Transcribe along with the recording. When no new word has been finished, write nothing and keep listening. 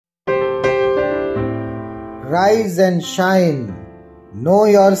Rise and shine. Know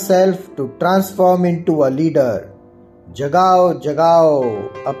yourself to transform into a leader. जगाओ जगाओ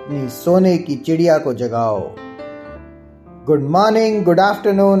अपनी सोने की चिड़िया को जगाओ. Good morning, good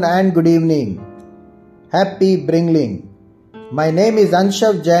afternoon and good evening. Happy Bringling. My name is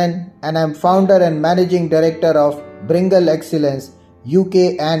Anshav Jain and I am founder and managing director of Bringle Excellence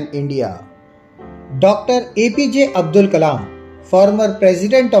UK and India. Dr. APJ Abdul Kalam, former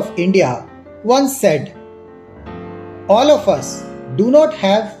President of India, once said, all of us do not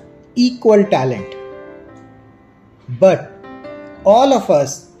have equal talent, but all of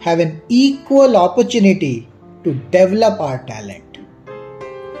us have an equal opportunity to develop our talent.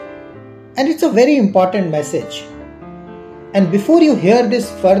 And it's a very important message. And before you hear this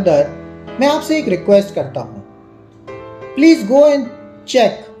further, मैं आपसे एक request करता हूँ. Please go and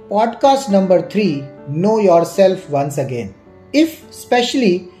check podcast number 3, Know Yourself once again. If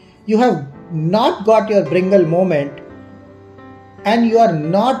especially you have not got your Bringle moment and you are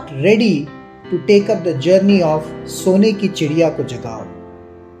not ready to take up the journey of सोने की चिड़िया को जगाओ.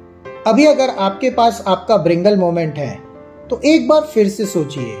 अभी अगर आपके पास आपका ब्रिंगल मोमेंट है तो एक बार फिर से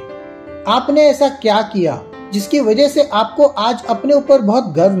सोचिए, आपने ऐसा क्या किया जिसकी वजह से आपको आज अपने ऊपर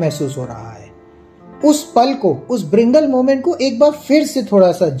बहुत गर्व महसूस हो रहा है. उस पल को, उस ब्रिंगल मोमेंट को एक बार फिर से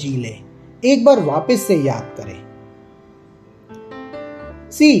थोड़ा सा जी ले, एक बार वापस से याद करें.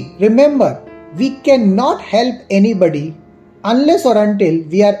 See, remember, we cannot help anybody unless or until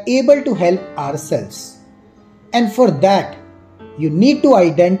we are able to help ourselves. And for that, you need to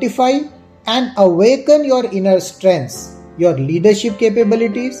identify and awaken your inner strengths, your leadership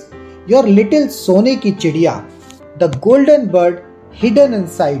capabilities, your little सोने की चिड़िया, the golden bird hidden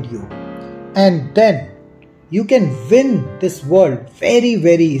inside you. And then you can win this world very,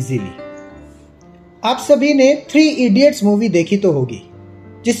 very easily. आप सभी ने 3 Idiots movie देखी तो होगी,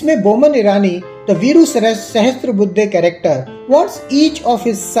 जिसमें Boman Irani, the Veeru Sahasrabuddhe character, wants each of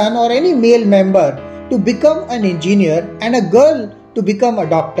his son or any male member to become an engineer and a girl to become a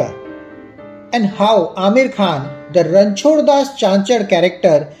doctor. And how Amir Khan, the Ranchhordas Chanchad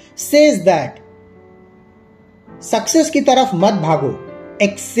character, says that success की तरफ मत भागो,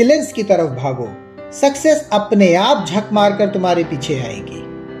 excellence की तरफ भागो. Success अपने आप झक मारकर तुम्हारे पीछे आएगी.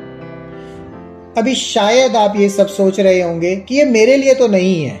 अभी शायद आप ये सब सोच रहे होंगे कि ये मेरे लिए तो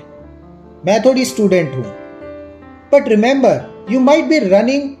नहीं है, मैं थोड़ी स्टूडेंट हूं. But remember, you might be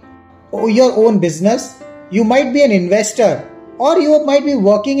running your own business, you might be an investor, और you might be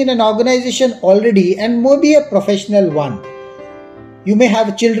working in an organisation already and may be a professional one. You may have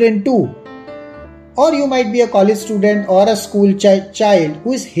children too, or you might be a college student or a school child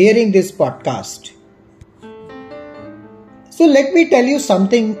who is hearing this podcast. So let me tell you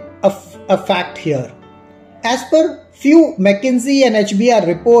something, a fact here. As per few McKinsey and HBR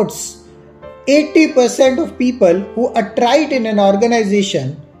reports, 80% of people who are tried in an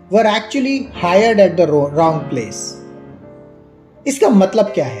organization were actually hired at the wrong place. इसका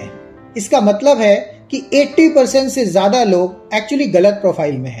मतलब क्या है? इसका मतलब है कि 80% से ज्यादा लोग एक्चुअली गलत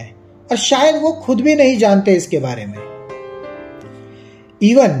प्रोफाइल में हैं और शायद वो खुद भी नहीं जानते इसके बारे में.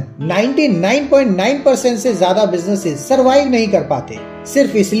 इवन 99.9% से ज्यादा बिजनेसेस सरवाइव नहीं कर पाते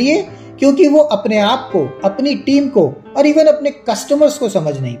सिर्फ इसलिए क्योंकि वो अपने आप को, अपनी टीम को और इवन अपने कस्टमर्स को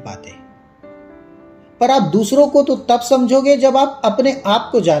समझ नहीं पाते. पर आप दूसरों को तो तब समझोगे जब आप अपने आप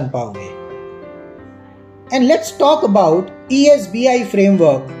को जान पाओगे. And let's talk about ESBI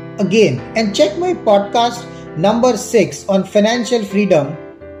framework again and check my podcast number 6 on financial freedom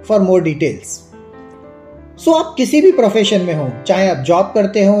for more details. So आप किसी भी प्रोफेशन में हो, चाहे आप जॉब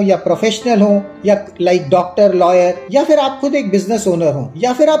करते हो या प्रोफेशनल हो या लाइक डॉक्टर, लॉयर, या फिर आप खुद एक बिजनेस ओनर हो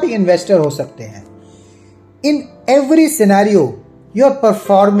या फिर आप एक इन्वेस्टर हो सकते हैं. In every scenario you are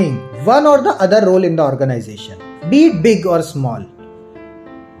performing one or the other role in the organization, be it big or small.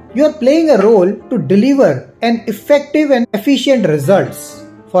 You are playing a role to deliver an effective and efficient results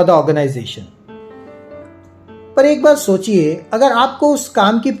for the organization. पर एक बार सोचिए, अगर आपको उस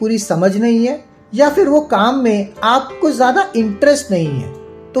काम की पूरी समझ नहीं है या फिर वो काम में आपको ज्यादा इंटरेस्ट नहीं है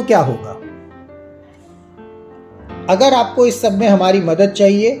तो क्या होगा? अगर आपको इस सब में हमारी मदद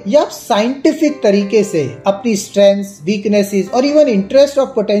चाहिए या आप साइंटिफिक तरीके से अपनी स्ट्रेंथ्स, वीकनेसेस और इवन इंटरेस्ट और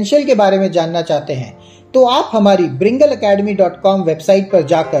पोटेंशियल के बारे में जानना चाहते हैं तो आप हमारी bringleacademy.com वेबसाइट पर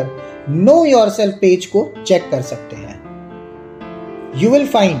जाकर नो योरसेल्फ पेज को चेक कर सकते हैं. You will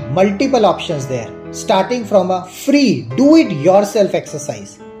find multiple options there, starting from a free do-it-yourself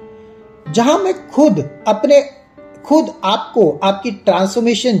exercise, जहां मैं खुद आपको आपकी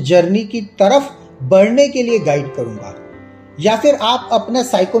ट्रांसफॉर्मेशन जर्नी की तरफ बढ़ने के लिए गाइड करूंगा, या फिर आप अपना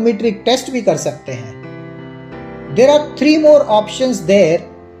साइकोमेट्रिक टेस्ट भी कर सकते हैं. There are 3 more options there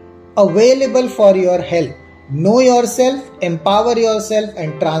available for your help. Know yourself, empower yourself,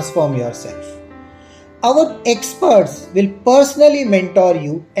 and transform yourself. Our experts will personally mentor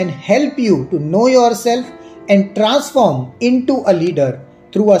you and help you to know yourself and transform into a leader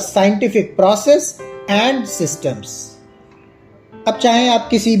through a scientific process and systems. अब चाहे आप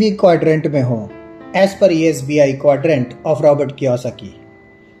किसी भी quadrant में हो, as per ESBI quadrant of Robert Kiyosaki,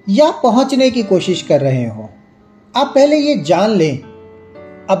 या पहुंचने की कोशिश कर रहे हो, आप पहले ये जान लें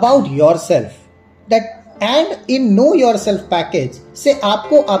about yourself that and in know yourself package से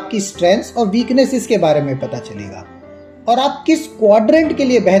आपको आपकी स्ट्रेंथ्स और वीकनेसेस के बारे में पता चलेगा और आप किस क्वाड्रेंट के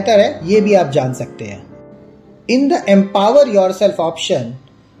लिए बेहतर है ये भी आप जान सकते हैं. In the empower yourself option,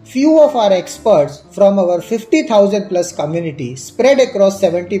 few of our experts from our 50,000 plus community spread across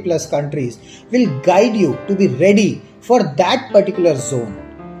 70 plus countries will guide you to be ready for that particular zone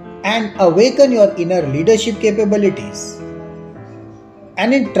and awaken your inner leadership capabilities.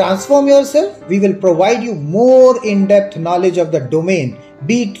 And in Transform Yourself, we will provide you more in-depth knowledge of the domain,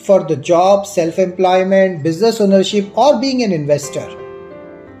 be it for the job, self-employment, business ownership or being an investor.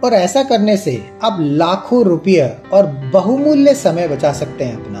 और ऐसा करने से आप लाखों रुपये और बहुमूल्य समय बचा सकते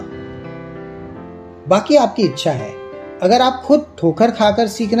हैं अपना. बाकी आपकी इच्छा है. अगर आप खुद ठोकर खाकर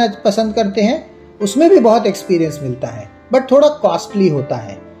सीखना पसंद करते हैं, उसमें भी बहुत एक्सपीरियंस मिलता है, बट थोड़ा कॉस्टली होता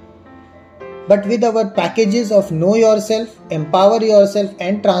है. But with our packages of Know Yourself, Empower Yourself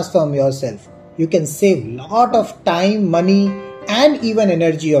and Transform Yourself, you can save lot of time, money and even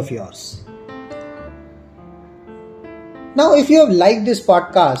energy of yours. Now, if you have liked this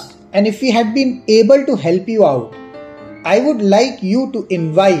podcast and if we had been able to help you out, I would like you to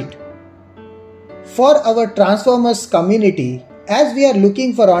invite for our Transformers community, as we are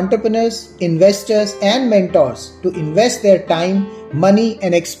looking for entrepreneurs, investors and mentors to invest their time, money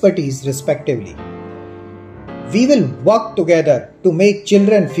and expertise respectively. We will work together to make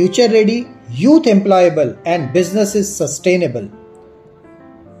children future ready, youth employable and businesses sustainable.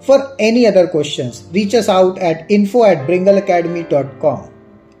 For any other questions, reach us out at info@bringalacademy.com.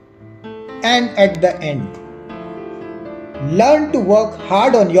 And at the end, learn to work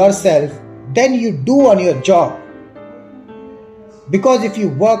hard on yourself than you do on your job. Because if you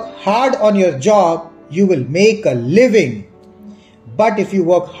work hard on your job, you will make a living. But if you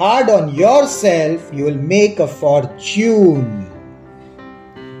work hard on yourself, you will make a fortune.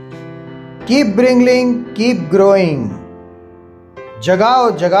 Keep bringing, keep growing. जगाओ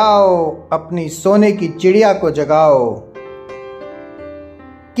जगाओ अपनी सोने की चिड़िया को जगाओ.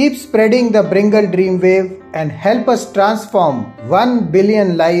 Keep spreading the Bringal dream wave and help us transform 1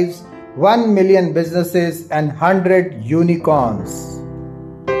 billion lives, 1 million businesses and 100 unicorns.